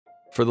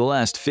For the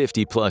last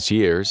 50-plus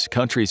years,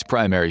 countries'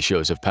 primary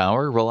shows of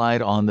power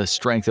relied on the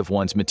strength of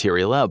one's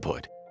material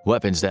output,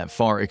 weapons that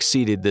far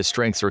exceeded the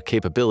strengths or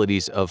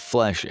capabilities of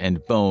flesh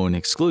and bone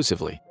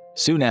exclusively.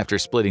 Soon after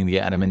splitting the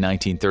atom in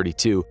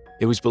 1932,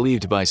 it was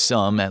believed by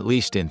some, at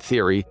least in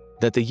theory,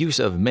 that the use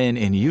of men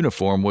in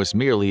uniform was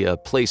merely a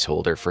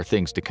placeholder for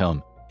things to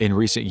come. In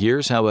recent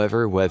years,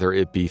 however, whether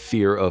it be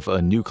fear of a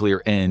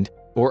nuclear end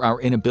or our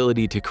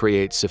inability to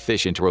create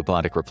sufficient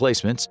robotic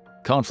replacements,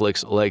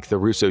 conflicts like the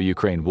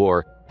Russo-Ukraine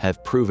War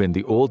have proven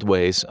the old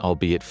ways,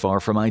 albeit far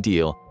from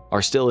ideal,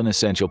 are still an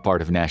essential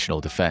part of national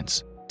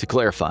defense. To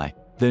clarify,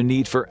 the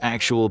need for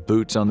actual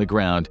boots on the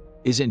ground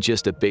isn't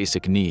just a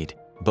basic need,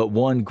 but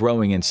one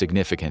growing in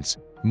significance,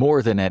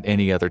 more than at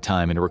any other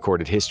time in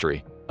recorded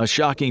history. A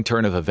shocking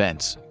turn of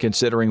events,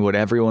 considering what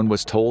everyone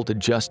was told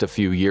just a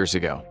few years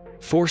ago.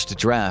 Forced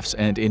drafts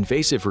and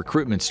invasive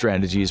recruitment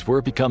strategies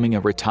were becoming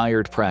a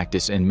retired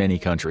practice in many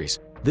countries.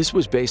 This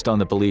was based on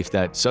the belief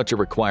that such a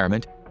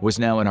requirement was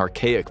now an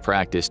archaic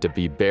practice to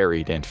be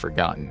buried and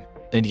forgotten.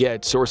 And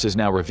yet, sources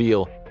now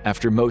reveal,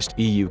 after most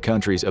EU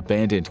countries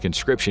abandoned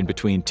conscription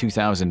between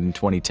 2000 and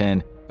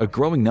 2010, a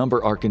growing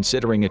number are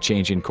considering a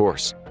change in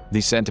course.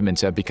 These sentiments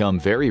have become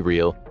very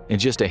real in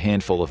just a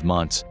handful of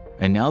months,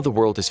 and now the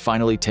world is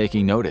finally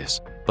taking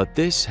notice. But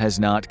this has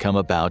not come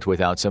about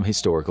without some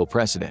historical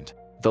precedent.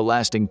 The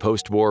lasting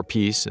post-war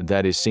peace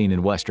that is seen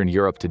in Western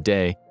Europe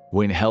today,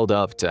 when held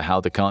up to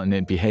how the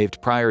continent behaved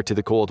prior to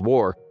the Cold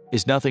War,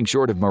 is nothing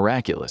short of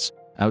miraculous.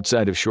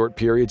 Outside of short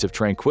periods of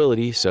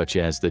tranquility, such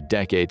as the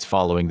decades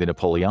following the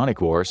Napoleonic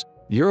Wars,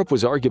 Europe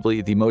was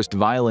arguably the most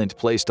violent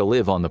place to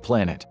live on the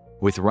planet.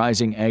 With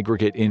rising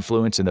aggregate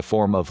influence in the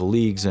form of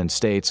leagues and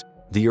states,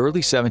 the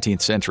early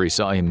 17th century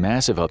saw a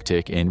massive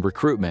uptick in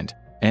recruitment.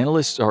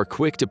 Analysts are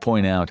quick to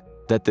point out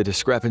that the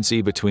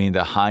discrepancy between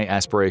the high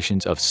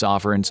aspirations of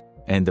sovereigns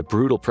and the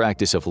brutal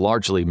practice of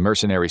largely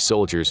mercenary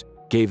soldiers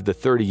gave the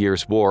 30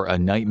 Years' War a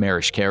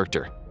nightmarish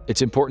character.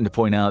 It's important to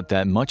point out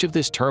that much of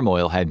this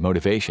turmoil had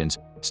motivations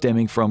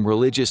stemming from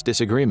religious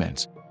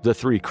disagreements. The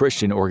three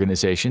Christian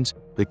organizations,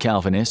 the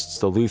Calvinists,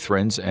 the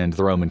Lutherans, and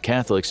the Roman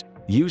Catholics,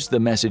 used the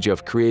message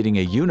of creating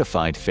a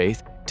unified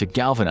faith to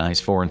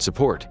galvanize foreign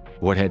support.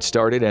 What had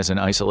started as an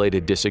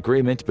isolated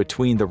disagreement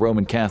between the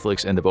Roman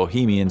Catholics and the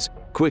Bohemians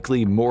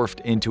quickly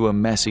morphed into a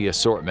messy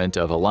assortment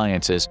of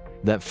alliances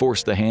that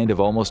forced the hand of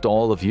almost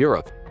all of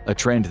Europe, a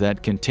trend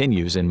that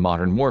continues in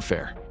modern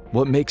warfare.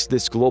 What makes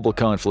this global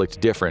conflict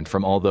different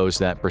from all those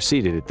that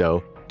preceded it,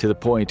 though, to the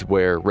point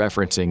where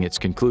referencing its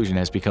conclusion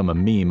has become a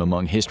meme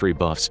among history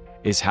buffs,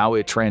 is how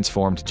it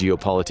transformed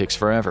geopolitics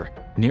forever.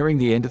 Nearing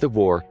the end of the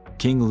war,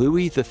 King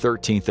Louis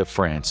XIII of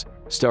France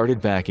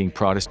started backing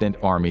Protestant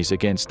armies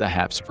against the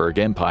Habsburg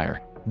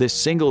Empire. This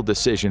single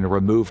decision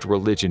removed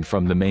religion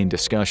from the main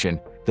discussion.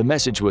 The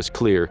message was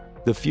clear: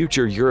 the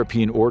future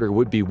European order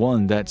would be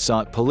one that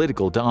sought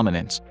political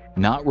dominance,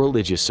 not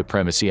religious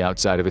supremacy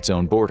outside of its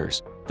own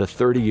borders. The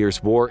 30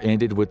 Years' War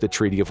ended with the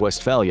Treaty of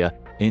Westphalia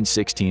in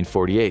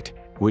 1648,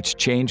 which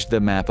changed the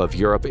map of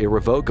Europe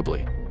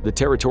irrevocably. The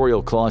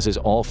territorial clauses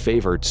all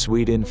favored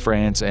Sweden,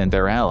 France, and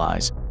their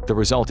allies. The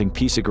resulting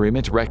peace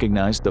agreement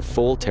recognized the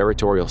full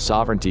territorial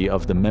sovereignty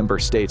of the member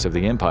states of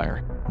the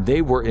empire.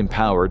 They were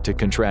empowered to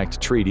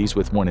contract treaties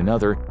with one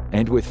another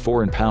and with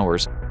foreign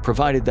powers,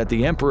 provided that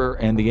the emperor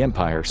and the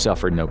empire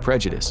suffered no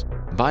prejudice.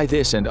 By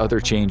this and other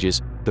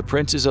changes, the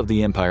princes of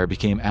the empire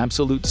became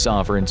absolute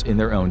sovereigns in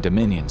their own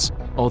dominions.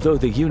 Although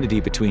the unity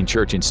between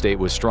church and state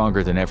was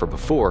stronger than ever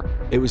before,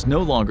 it was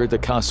no longer the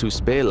casus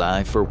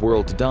belli for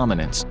world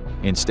dominance.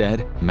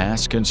 Instead,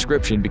 mass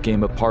conscription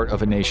became a part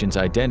of a nation's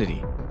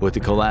identity. With the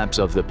collapse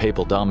of the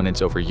papal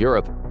dominance over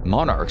Europe,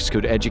 monarchs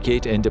could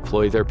educate and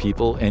deploy their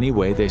people any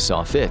way they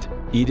saw fit.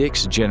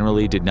 Edicts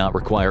generally did not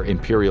require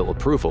imperial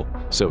approval,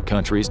 so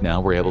countries now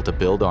were able to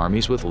build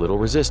armies with little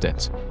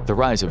resistance. The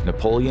rise of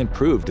Napoleon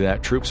proved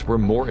that troops were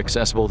more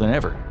accessible than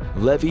ever.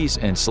 Levies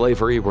and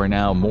slavery were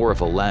now more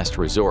of a last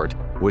resort.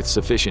 With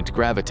sufficient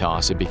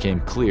gravitas, it became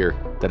clear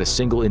that a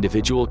single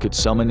individual could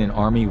summon an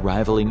army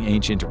rivaling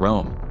ancient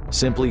Rome,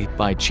 simply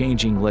by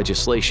changing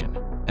legislation.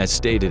 As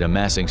stated,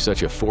 amassing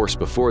such a force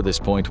before this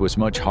point was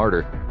much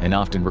harder and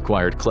often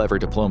required clever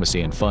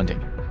diplomacy and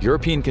funding.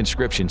 European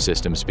conscription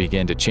systems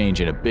began to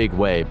change in a big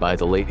way by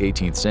the late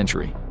 18th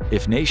century.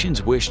 If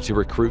nations wished to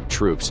recruit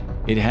troops,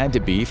 it had to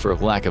be, for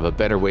lack of a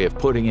better way of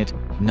putting it,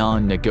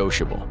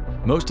 non-negotiable.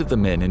 Most of the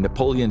men in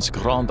Napoleon's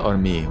Grande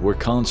Armée were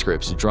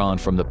conscripts drawn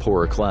from the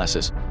poorer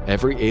classes.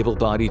 Every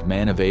able-bodied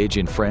man of age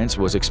in France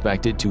was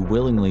expected to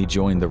willingly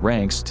join the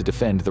ranks to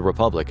defend the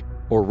Republic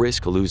or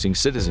risk losing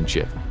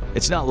citizenship.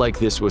 It's not like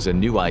this was a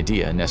new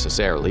idea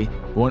necessarily.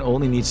 One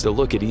only needs to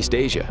look at East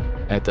Asia.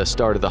 At the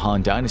start of the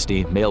Han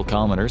Dynasty, male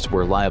commoners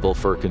were liable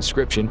for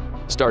conscription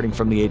starting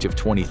from the age of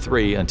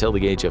 23 until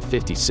the age of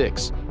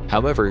 56.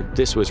 However,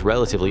 this was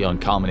relatively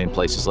uncommon in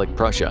places like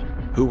Prussia,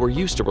 who were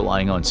used to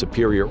relying on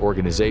superior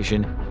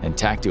organization and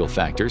tactical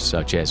factors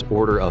such as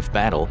order of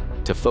battle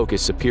to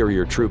focus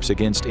superior troops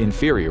against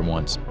inferior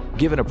ones.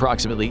 Given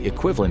approximately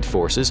equivalent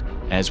forces,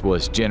 as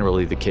was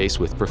generally the case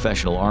with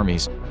professional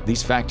armies,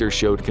 these factors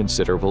showed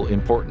considerable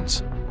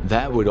importance.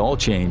 That would all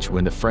change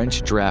when the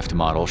French draft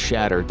model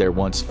shattered their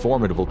once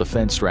formidable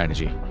defense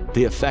strategy.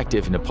 The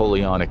effective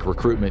Napoleonic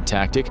recruitment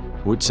tactic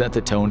would set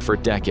the tone for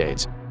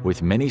decades,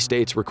 with many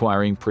states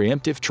requiring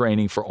preemptive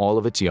training for all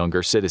of its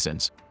younger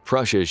citizens.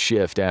 Prussia's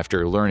shift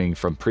after learning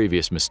from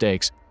previous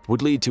mistakes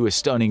would lead to a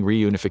stunning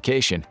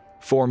reunification,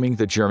 forming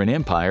the German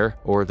Empire,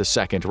 or the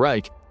Second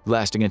Reich,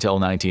 lasting until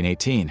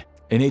 1918.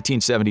 In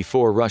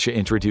 1874, Russia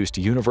introduced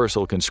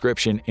universal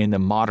conscription in the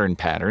modern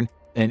pattern,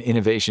 an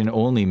innovation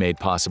only made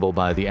possible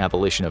by the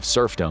abolition of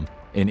serfdom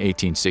in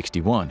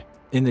 1861.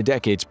 In the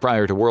decades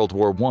prior to World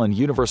War I,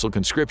 universal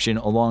conscription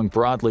along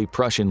broadly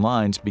Prussian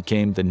lines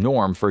became the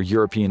norm for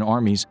European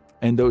armies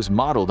and those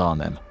modeled on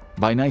them.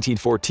 By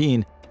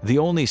 1914, the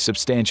only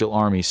substantial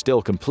armies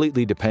still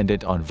completely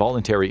dependent on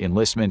voluntary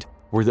enlistment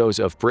were those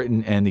of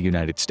Britain and the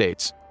United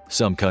States.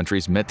 Some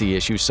countries met the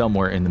issue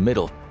somewhere in the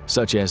middle,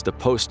 such as the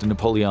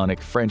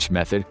post-Napoleonic French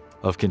method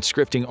of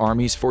conscripting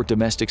armies for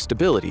domestic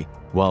stability,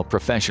 while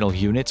professional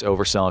units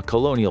oversaw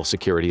colonial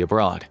security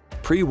abroad.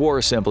 Pre-war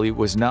assembly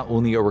was not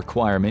only a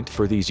requirement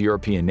for these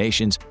European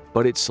nations,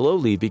 but it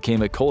slowly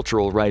became a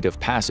cultural rite of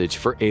passage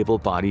for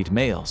able-bodied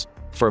males.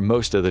 For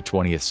most of the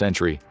 20th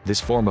century,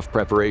 this form of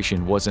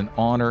preparation was an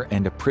honor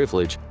and a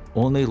privilege,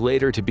 only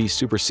later to be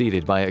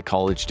superseded by a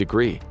college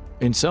degree.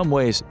 In some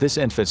ways, this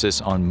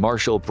emphasis on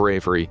martial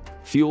bravery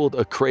fueled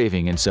a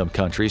craving in some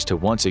countries to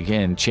once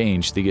again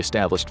change the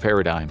established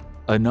paradigm.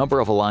 A number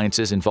of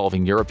alliances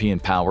involving European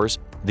powers,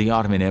 the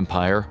Ottoman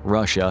Empire,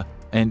 Russia,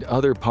 and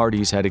other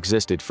parties had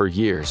existed for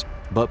years,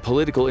 but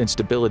political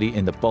instability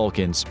in the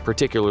Balkans,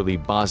 particularly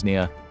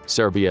Bosnia,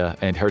 Serbia,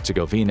 and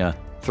Herzegovina,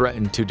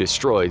 threatened to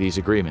destroy these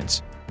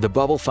agreements. The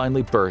bubble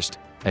finally burst,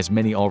 as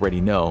many already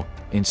know,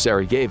 in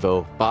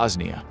Sarajevo,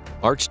 Bosnia.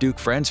 Archduke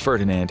Franz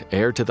Ferdinand,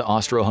 heir to the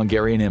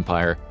Austro-Hungarian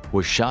Empire,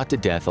 was shot to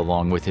death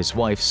along with his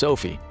wife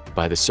Sophie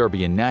by the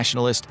Serbian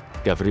nationalist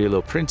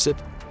Gavrilo Princip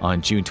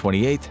on June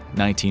 28,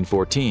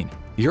 1914.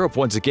 Europe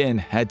once again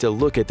had to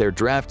look at their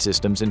draft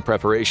systems in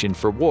preparation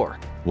for war,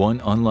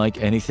 one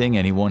unlike anything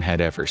anyone had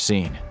ever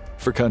seen.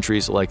 For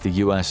countries like the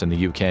US and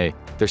the UK,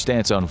 their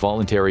stance on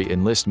voluntary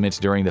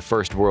enlistment during the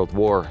First World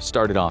War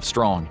started off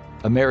strong.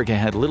 America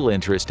had little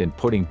interest in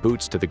putting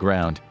boots to the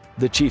ground.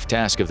 The chief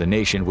task of the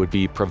nation would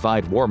be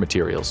provide war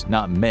materials,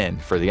 not men,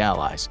 for the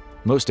Allies.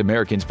 Most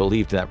Americans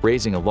believed that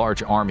raising a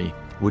large army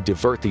would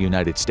divert the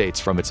United States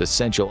from its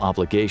essential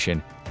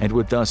obligation and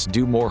would thus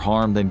do more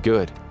harm than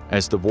good.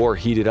 As the war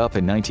heated up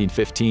in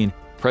 1915,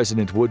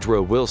 President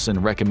Woodrow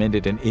Wilson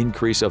recommended an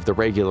increase of the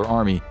regular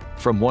army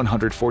from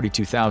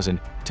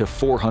 142,000 to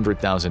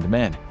 400,000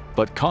 men,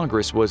 but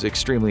Congress was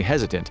extremely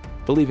hesitant,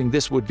 believing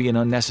this would be an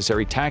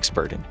unnecessary tax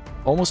burden.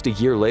 Almost a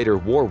year later,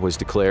 war was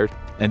declared,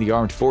 and the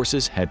armed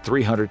forces had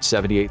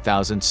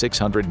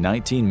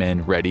 378,619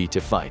 men ready to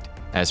fight.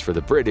 As for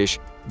the British,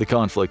 the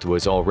conflict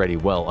was already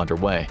well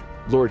underway.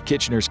 Lord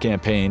Kitchener's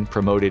campaign,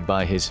 promoted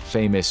by his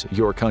famous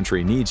 "Your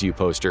Country Needs You"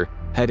 poster,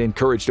 had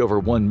encouraged over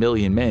 1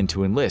 million men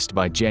to enlist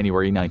by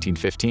January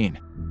 1915.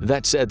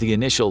 That said, the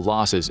initial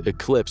losses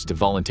eclipsed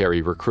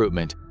voluntary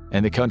recruitment,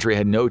 and the country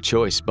had no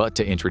choice but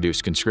to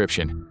introduce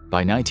conscription. By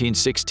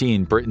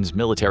 1916, Britain's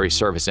Military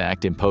Service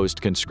Act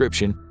imposed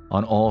conscription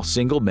on all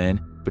single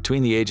men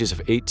between the ages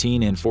of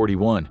 18 and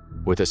 41,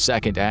 with a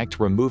second act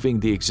removing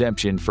the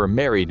exemption for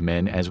married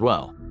men as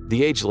well.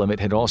 The age limit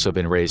had also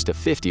been raised to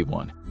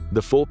 51.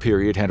 The full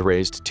period had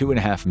raised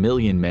 2.5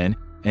 million men,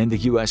 and the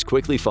U.S.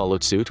 quickly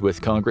followed suit, with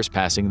Congress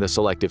passing the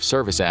Selective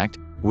Service Act,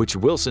 which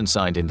Wilson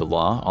signed into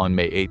law on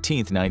May 18,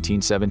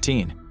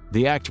 1917.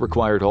 The act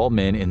required all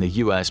men in the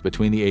U.S.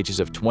 between the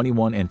ages of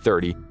 21 and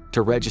 30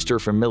 to register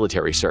for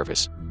military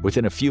service.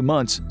 Within a few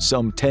months,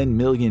 some 10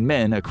 million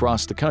men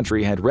across the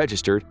country had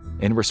registered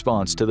in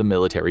response to the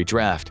military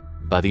draft.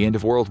 By the end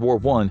of World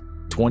War I,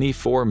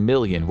 24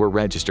 million were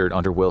registered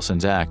under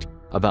Wilson's act.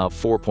 About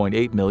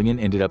 4.8 million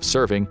ended up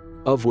serving,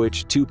 of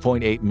which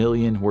 2.8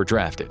 million were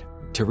drafted.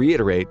 To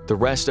reiterate, the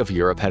rest of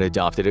Europe had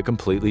adopted a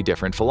completely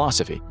different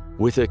philosophy.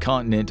 With a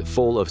continent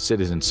full of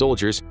citizen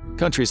soldiers,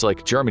 countries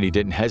like Germany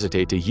didn't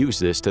hesitate to use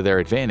this to their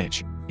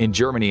advantage. In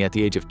Germany, at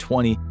the age of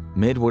 20,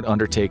 men would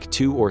undertake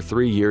 2 or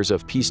 3 years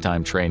of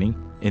peacetime training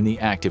in the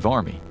active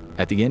army.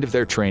 At the end of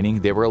their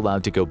training, they were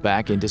allowed to go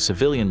back into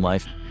civilian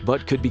life,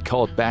 but could be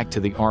called back to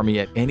the army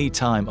at any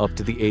time up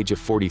to the age of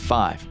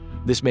 45.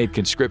 This made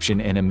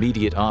conscription an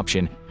immediate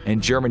option,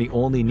 and Germany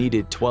only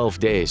needed 12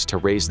 days to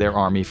raise their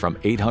army from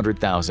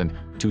 800,000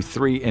 to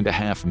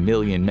 3.5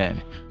 million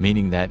men,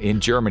 meaning that in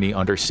Germany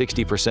under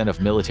 60%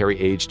 of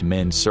military-aged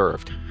men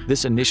served.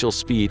 This initial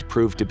speed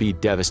proved to be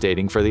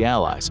devastating for the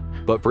Allies,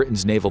 but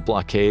Britain's naval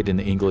blockade in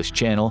the English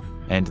Channel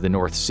and the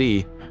North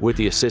Sea, with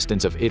the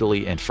assistance of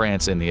Italy and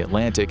France in the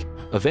Atlantic,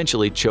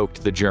 eventually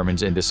choked the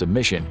Germans into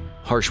submission.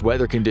 Harsh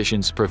weather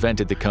conditions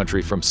prevented the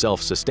country from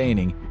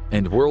self-sustaining,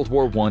 and World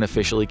War I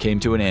officially came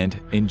to an end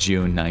in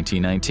June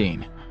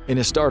 1919. In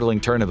a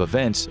startling turn of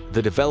events,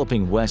 the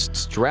developing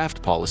West's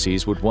draft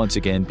policies would once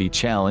again be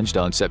challenged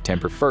on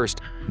September 1,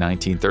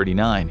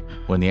 1939,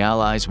 when the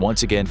Allies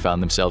once again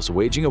found themselves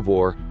waging a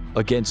war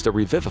against a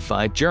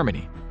revivified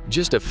Germany.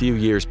 Just a few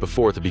years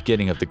before the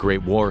beginning of the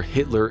Great War,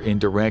 Hitler, in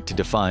direct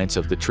defiance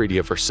of the Treaty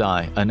of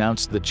Versailles,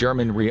 announced the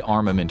German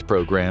rearmament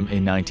program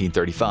in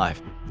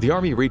 1935. The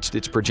army reached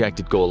its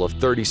projected goal of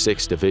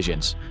 36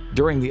 divisions.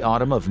 During the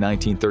autumn of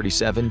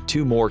 1937,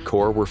 2 more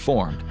corps were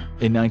formed.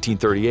 In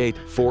 1938,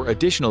 4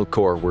 additional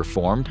corps were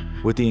formed,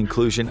 with the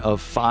inclusion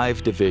of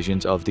 5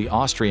 divisions of the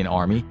Austrian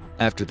army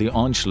after the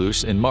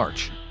Anschluss in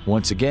March.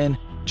 Once again,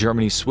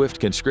 Germany's swift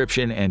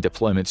conscription and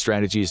deployment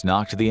strategies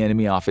knocked the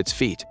enemy off its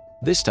feet.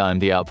 This time,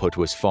 the output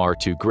was far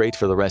too great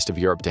for the rest of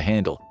Europe to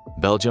handle.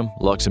 Belgium,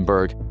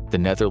 Luxembourg, the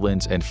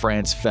Netherlands, and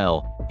France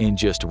fell in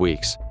just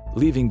weeks,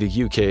 leaving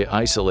the UK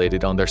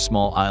isolated on their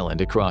small island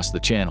across the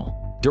Channel.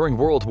 During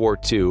World War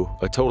II,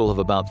 a total of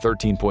about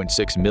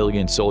 13.6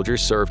 million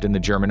soldiers served in the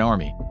German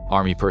army.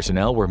 Army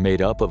personnel were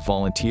made up of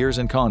volunteers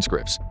and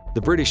conscripts.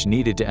 The British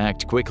needed to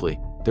act quickly.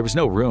 There was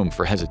no room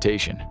for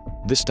hesitation.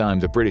 This time,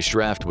 the British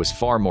draft was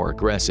far more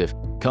aggressive.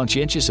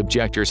 Conscientious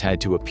objectors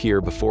had to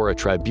appear before a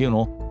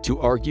tribunal to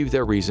argue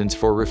their reasons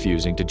for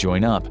refusing to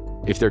join up.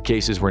 If their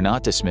cases were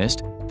not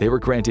dismissed, they were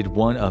granted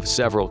one of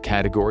several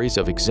categories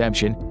of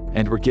exemption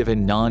and were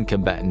given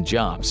non-combatant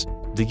jobs.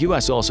 The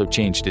U.S. also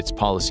changed its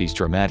policies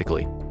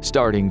dramatically,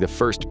 starting the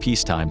first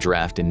peacetime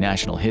draft in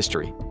national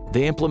history.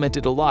 They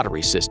implemented a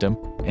lottery system,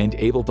 and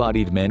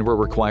able-bodied men were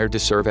required to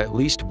serve at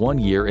least 1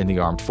 year in the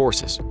armed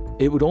forces.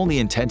 It would only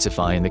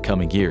intensify in the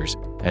coming years,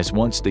 as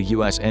once the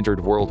U.S. entered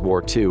World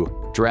War II,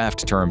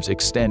 draft terms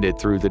extended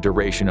through the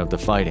duration of the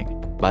fighting.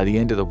 By the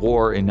end of the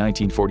war in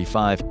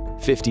 1945,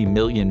 50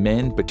 million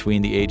men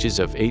between the ages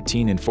of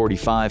 18 and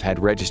 45 had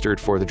registered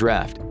for the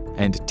draft,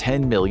 and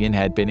 10 million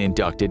had been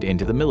inducted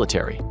into the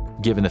military.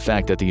 Given the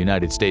fact that the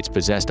United States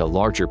possessed a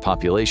larger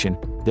population,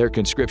 their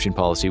conscription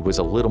policy was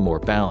a little more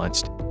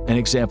balanced. An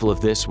example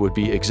of this would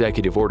be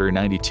Executive Order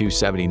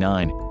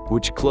 9279,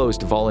 which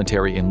closed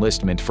voluntary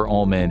enlistment for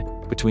all men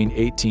between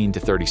 18 to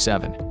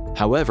 37.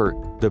 However,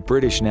 the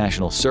British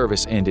National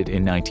Service ended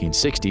in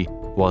 1960,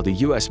 while the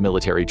U.S.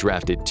 military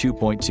drafted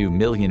 2.2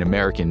 million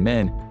American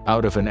men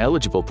out of an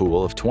eligible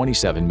pool of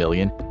 27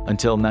 million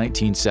until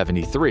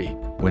 1973,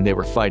 when they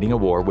were fighting a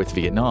war with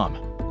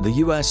Vietnam. The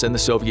US and the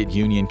Soviet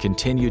Union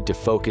continued to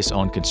focus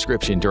on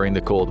conscription during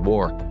the Cold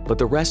War, but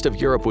the rest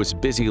of Europe was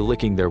busy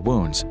licking their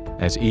wounds.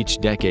 As each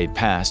decade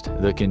passed,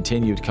 the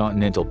continued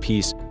continental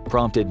peace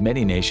prompted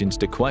many nations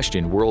to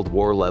question World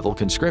War-level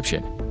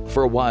conscription.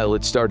 For a while,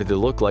 it started to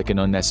look like an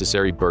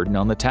unnecessary burden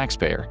on the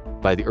taxpayer.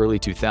 By the early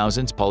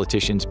 2000s,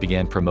 politicians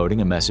began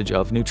promoting a message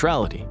of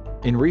neutrality.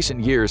 In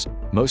recent years,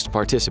 most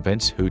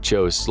participants who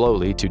chose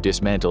slowly to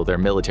dismantle their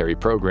military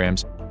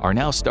programs are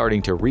now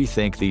starting to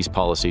rethink these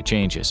policy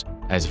changes.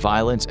 As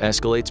violence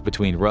escalates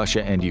between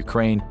Russia and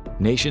Ukraine,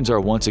 nations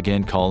are once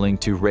again calling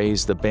to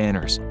raise the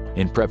banners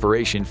in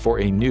preparation for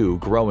a new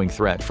growing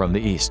threat from the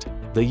East.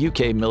 The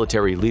UK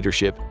military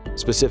leadership,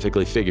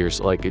 specifically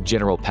figures like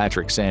General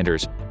Patrick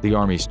Sanders, the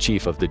Army's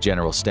Chief of the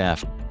General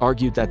Staff,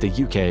 argued that the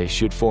UK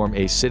should form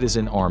a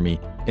citizen army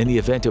in the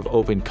event of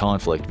open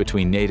conflict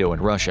between NATO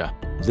and Russia.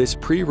 This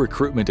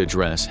pre-recruitment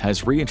address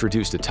has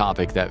reintroduced a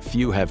topic that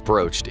few have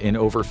broached in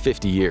over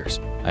 50 years.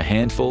 A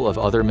handful of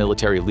other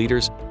military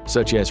leaders,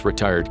 such as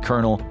retired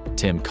Colonel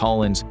Tim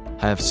Collins,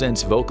 have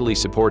since vocally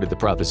supported the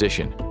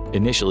proposition.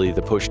 Initially,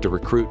 the push to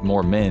recruit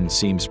more men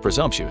seems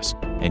presumptuous,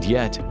 and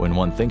yet, when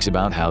one thinks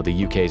about how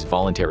the UK's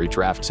voluntary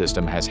draft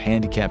system has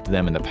handicapped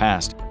them in the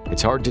past,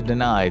 it's hard to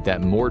deny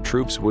that more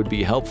troops would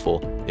be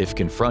helpful if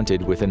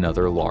confronted with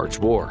another large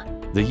war.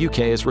 The UK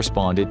has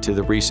responded to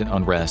the recent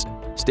unrest,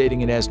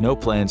 stating it has no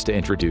plans to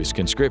introduce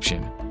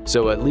conscription.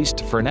 So at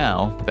least for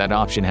now, that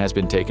option has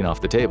been taken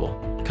off the table.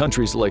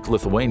 Countries like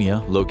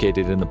Lithuania,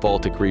 located in the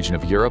Baltic region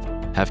of Europe,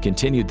 have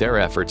continued their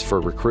efforts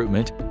for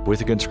recruitment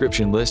with a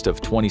conscription list of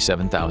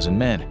 27,000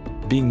 men.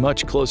 Being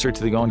much closer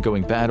to the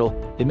ongoing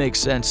battle, it makes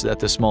sense that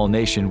the small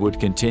nation would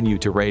continue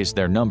to raise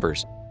their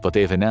numbers, but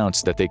they've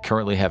announced that they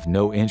currently have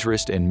no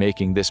interest in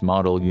making this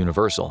model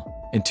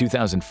universal. In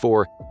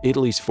 2004,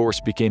 Italy's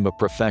force became a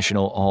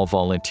professional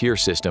all-volunteer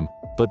system,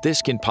 but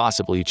this can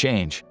possibly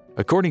change.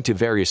 According to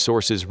various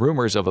sources,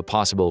 rumors of a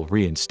possible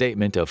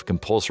reinstatement of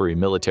compulsory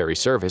military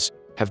service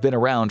have been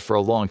around for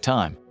a long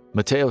time.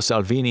 Matteo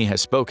Salvini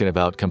has spoken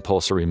about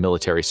compulsory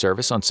military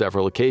service on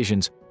several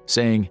occasions,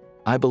 saying,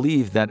 "I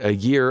believe that a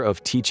year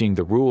of teaching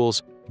the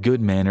rules,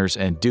 good manners,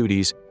 and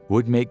duties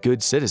would make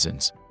good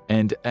citizens."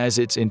 And as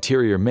its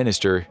interior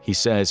minister, he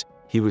says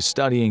he was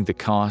studying the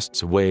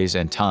costs, ways,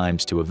 and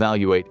times to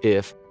evaluate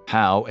if,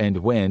 how, and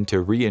when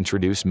to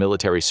reintroduce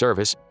military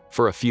service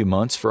for a few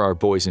months for our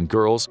boys and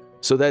girls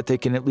so that they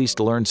can at least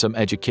learn some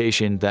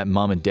education that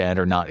mom and dad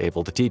are not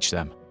able to teach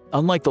them.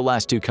 Unlike the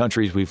last 2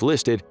 countries we've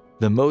listed,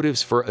 the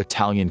motives for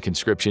Italian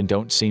conscription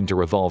don't seem to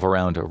revolve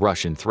around a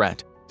Russian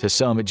threat. To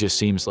some, it just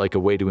seems like a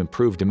way to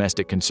improve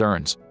domestic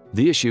concerns.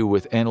 The issue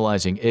with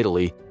analyzing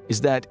Italy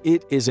is that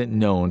it isn't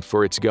known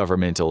for its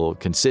governmental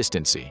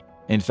consistency.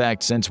 In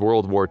fact, since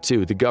World War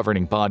II, the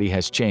governing body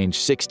has changed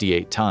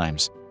 68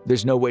 times.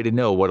 There's no way to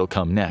know what'll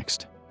come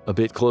next. A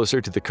bit closer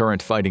to the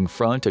current fighting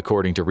front,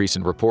 according to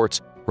recent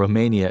reports,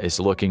 Romania is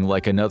looking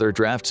like another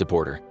draft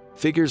supporter.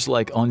 Figures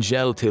like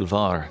Angel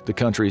Tilvar, the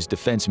country's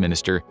defense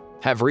minister,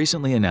 have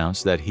recently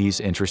announced that he's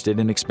interested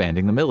in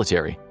expanding the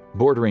military.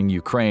 Bordering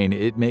Ukraine,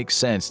 it makes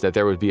sense that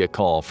there would be a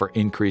call for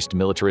increased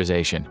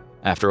militarization.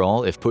 After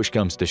all, if push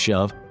comes to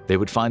shove, they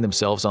would find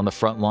themselves on the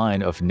front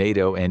line of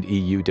NATO and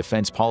EU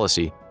defense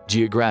policy,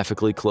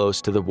 geographically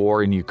close to the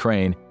war in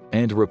Ukraine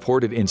and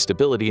reported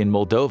instability in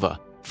Moldova.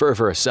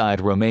 Further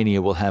aside,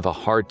 Romania will have a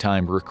hard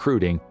time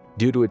recruiting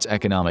due to its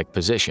economic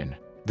position.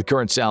 The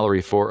current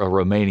salary for a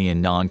Romanian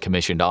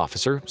non-commissioned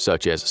officer,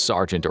 such as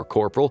sergeant or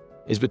corporal,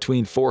 is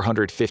between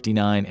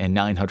 459 and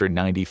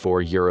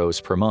 994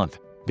 euros per month.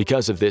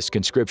 Because of this,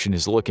 conscription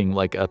is looking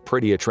like a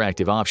pretty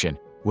attractive option.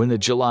 When the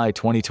July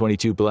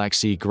 2022 Black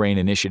Sea grain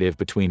initiative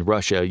between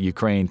Russia,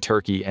 Ukraine,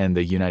 Turkey, and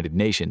the United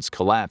Nations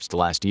collapsed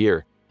last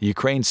year,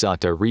 Ukraine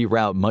sought to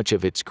reroute much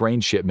of its grain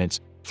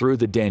shipments through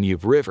the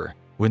Danube River.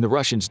 When the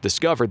Russians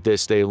discovered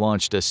this, they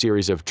launched a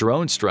series of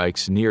drone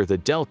strikes near the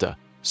delta.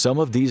 Some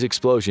of these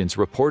explosions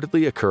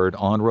reportedly occurred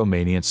on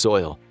Romanian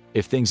soil.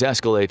 If things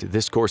escalate,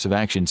 this course of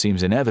action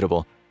seems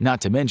inevitable,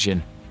 not to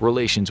mention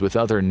relations with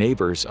other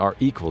neighbors are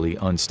equally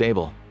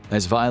unstable.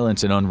 As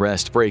violence and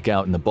unrest break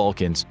out in the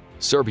Balkans,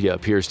 Serbia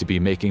appears to be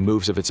making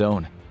moves of its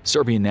own.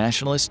 Serbian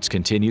nationalists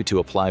continue to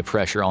apply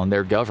pressure on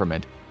their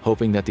government,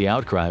 hoping that the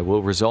outcry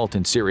will result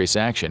in serious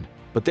action.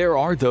 But there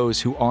are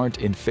those who aren't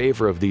in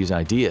favor of these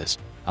ideas.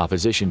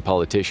 Opposition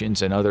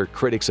politicians and other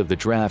critics of the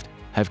draft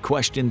have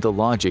questioned the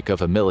logic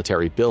of a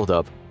military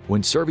buildup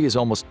when Serbia is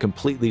almost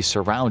completely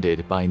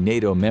surrounded by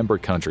NATO member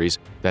countries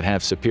that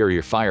have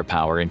superior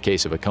firepower in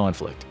case of a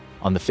conflict.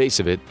 On the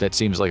face of it, that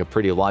seems like a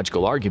pretty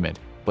logical argument,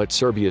 but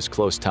Serbia's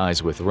close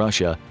ties with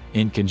Russia,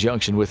 in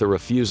conjunction with a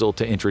refusal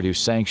to introduce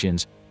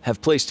sanctions, have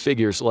placed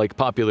figures like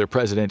popular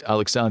President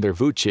Aleksandar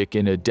Vučić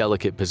in a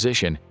delicate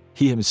position.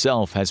 He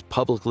himself has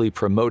publicly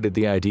promoted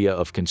the idea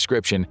of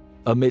conscription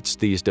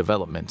amidst these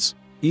developments.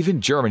 Even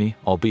Germany,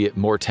 albeit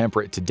more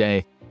temperate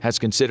today, has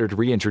considered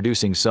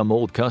reintroducing some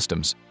old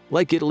customs.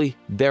 Like Italy,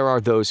 there are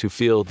those who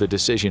feel the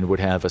decision would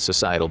have a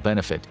societal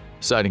benefit.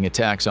 Citing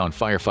attacks on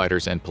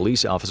firefighters and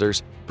police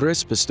officers,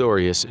 Boris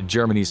Pistorius,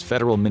 Germany's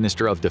federal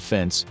minister of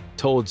defense,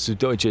 told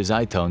Süddeutsche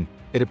Zeitung,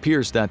 "It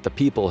appears that the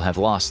people have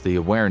lost the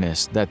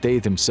awareness that they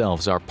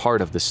themselves are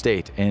part of the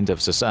state and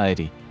of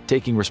society.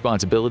 Taking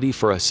responsibility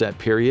for a set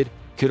period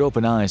could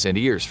open eyes and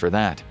ears for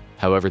that.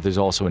 However, there's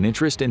also an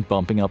interest in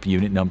bumping up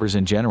unit numbers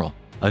in general.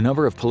 A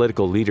number of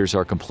political leaders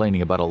are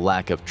complaining about a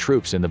lack of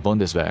troops in the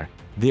Bundeswehr,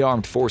 the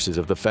armed forces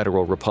of the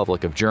Federal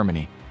Republic of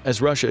Germany.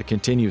 As Russia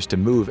continues to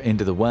move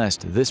into the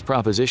West, this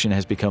proposition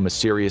has become a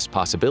serious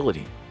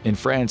possibility. In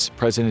France,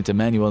 President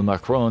Emmanuel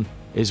Macron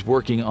is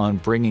working on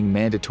bringing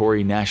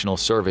mandatory national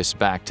service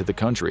back to the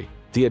country.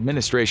 The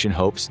administration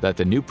hopes that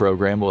the new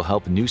program will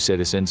help new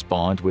citizens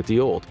bond with the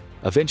old,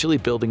 eventually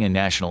building a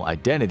national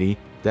identity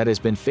that has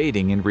been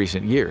fading in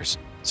recent years.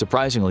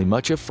 Surprisingly,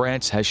 much of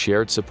France has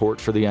shared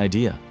support for the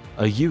idea.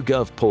 A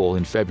YouGov poll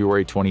in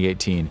February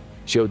 2018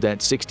 showed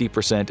that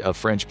 60% of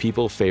French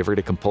people favored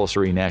a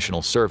compulsory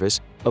national service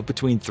of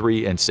between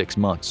 3 and 6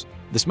 months.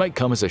 This might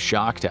come as a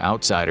shock to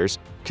outsiders,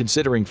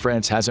 considering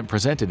France hasn't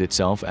presented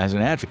itself as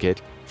an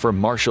advocate for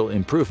martial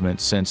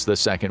improvements since the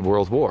Second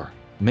World War.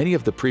 Many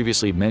of the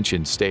previously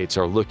mentioned states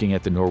are looking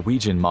at the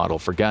Norwegian model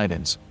for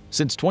guidance.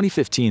 Since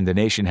 2015, the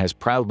nation has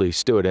proudly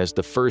stood as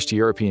the first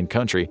European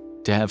country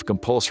to have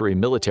compulsory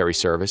military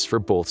service for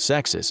both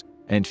sexes,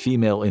 and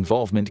female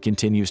involvement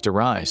continues to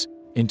rise.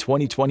 In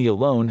 2020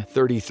 alone,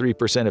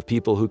 33% of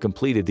people who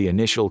completed the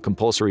initial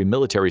compulsory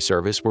military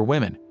service were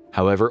women.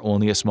 However,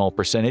 only a small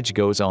percentage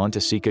goes on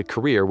to seek a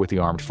career with the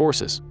armed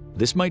forces.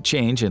 This might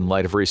change in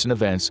light of recent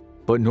events,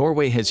 but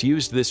Norway has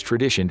used this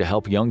tradition to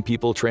help young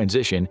people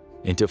transition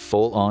into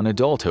full-on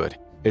adulthood.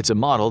 It's a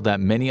model that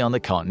many on the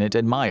continent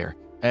admire,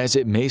 as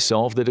it may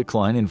solve the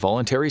decline in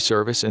voluntary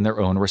service in their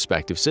own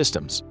respective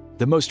systems.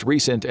 The most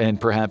recent and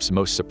perhaps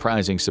most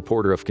surprising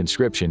supporter of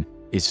conscription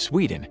is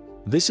Sweden.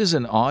 This is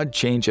an odd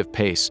change of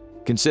pace,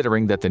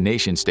 considering that the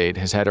nation-state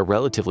has had a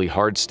relatively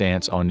hard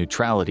stance on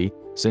neutrality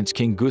since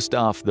King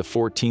Gustav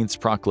XIV's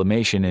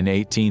proclamation in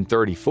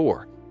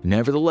 1834.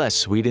 Nevertheless,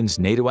 Sweden's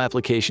NATO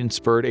application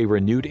spurred a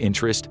renewed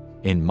interest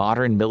in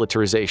modern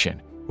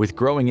militarization. With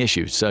growing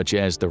issues such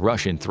as the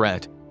Russian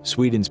threat,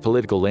 Sweden's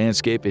political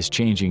landscape is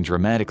changing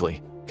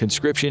dramatically.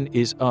 Conscription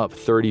is up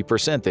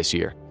 30% this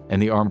year,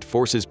 and the armed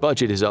forces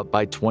budget is up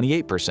by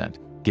 28%,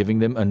 giving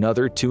them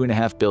another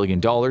 $2.5 billion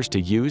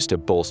to use to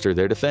bolster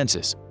their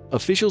defenses.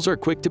 Officials are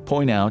quick to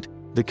point out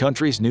the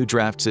country's new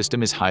draft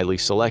system is highly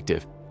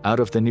selective. Out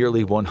of the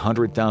nearly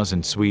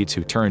 100,000 Swedes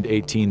who turned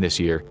 18 this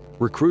year,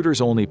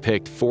 recruiters only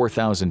picked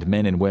 4,000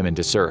 men and women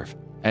to serve.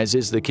 As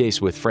is the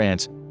case with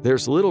France,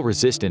 there's little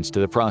resistance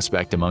to the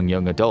prospect among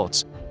young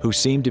adults, who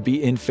seem to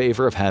be in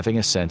favor of having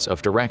a sense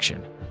of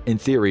direction. In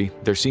theory,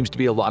 there seems to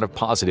be a lot of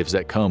positives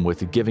that come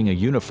with giving a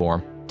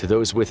uniform to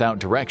those without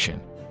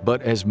direction.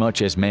 But as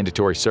much as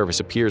mandatory service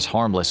appears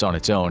harmless on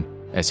its own,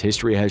 as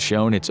history has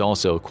shown, it's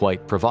also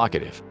quite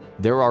provocative.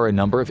 There are a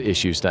number of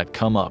issues that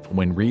come up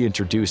when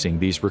reintroducing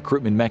these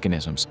recruitment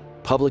mechanisms: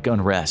 public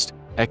unrest,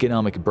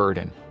 economic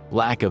burden,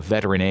 lack of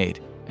veteran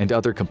aid, and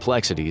other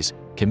complexities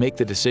can make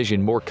the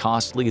decision more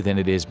costly than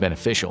it is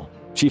beneficial.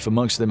 Chief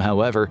amongst them,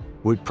 however,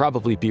 would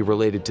probably be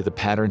related to the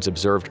patterns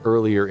observed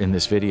earlier in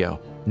this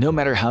video. No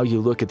matter how you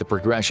look at the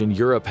progression,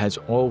 Europe has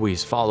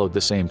always followed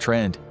the same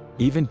trend.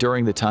 Even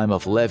during the time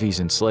of levies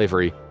and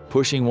slavery,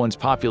 pushing one's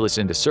populace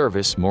into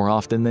service more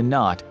often than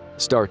not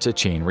starts a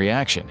chain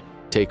reaction.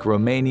 Take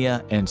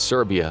Romania and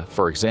Serbia,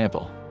 for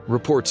example.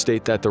 Reports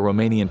state that the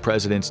Romanian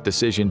president's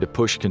decision to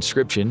push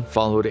conscription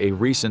followed a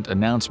recent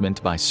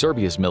announcement by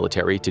Serbia's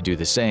military to do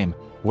the same,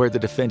 where the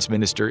defense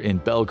minister in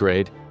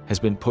Belgrade has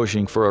been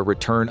pushing for a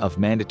return of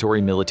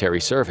mandatory military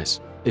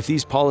service. If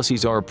these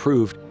policies are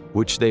approved,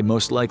 which they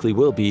most likely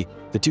will be,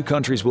 the two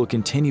countries will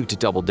continue to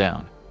double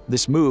down.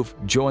 This move,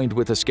 joined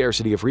with a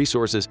scarcity of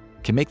resources,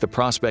 can make the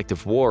prospect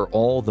of war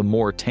all the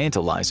more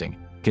tantalizing,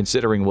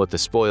 considering what the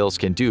spoils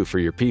can do for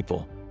your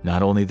people.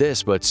 Not only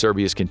this, but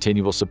Serbia's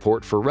continual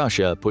support for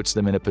Russia puts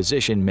them in a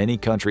position many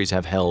countries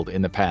have held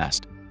in the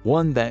past,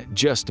 one that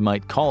just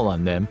might call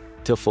on them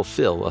to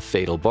fulfill a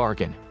fatal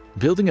bargain.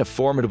 Building a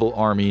formidable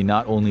army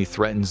not only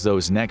threatens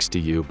those next to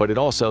you, but it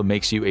also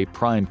makes you a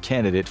prime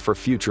candidate for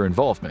future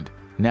involvement.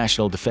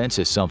 National defense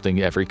is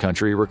something every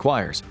country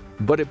requires,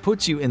 but it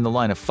puts you in the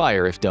line of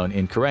fire if done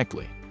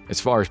incorrectly.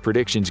 As far as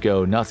predictions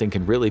go, nothing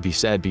can really be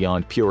said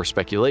beyond pure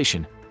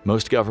speculation.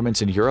 Most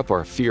governments in Europe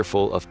are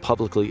fearful of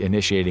publicly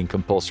initiating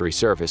compulsory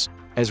service,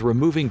 as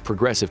removing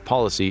progressive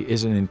policy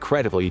is an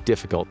incredibly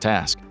difficult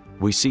task.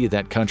 We see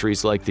that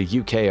countries like the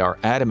UK are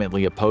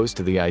adamantly opposed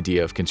to the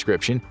idea of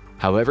conscription.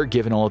 However,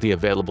 given all the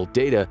available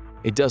data,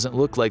 it doesn't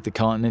look like the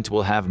continent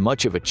will have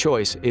much of a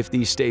choice if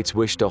these states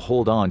wish to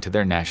hold on to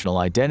their national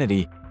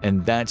identity,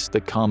 and that's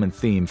the common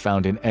theme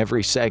found in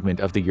every segment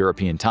of the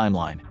European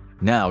timeline.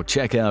 Now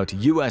check out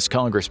US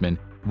Congressman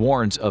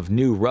warns of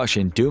new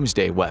Russian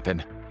doomsday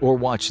weapon, or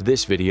watch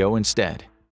this video instead.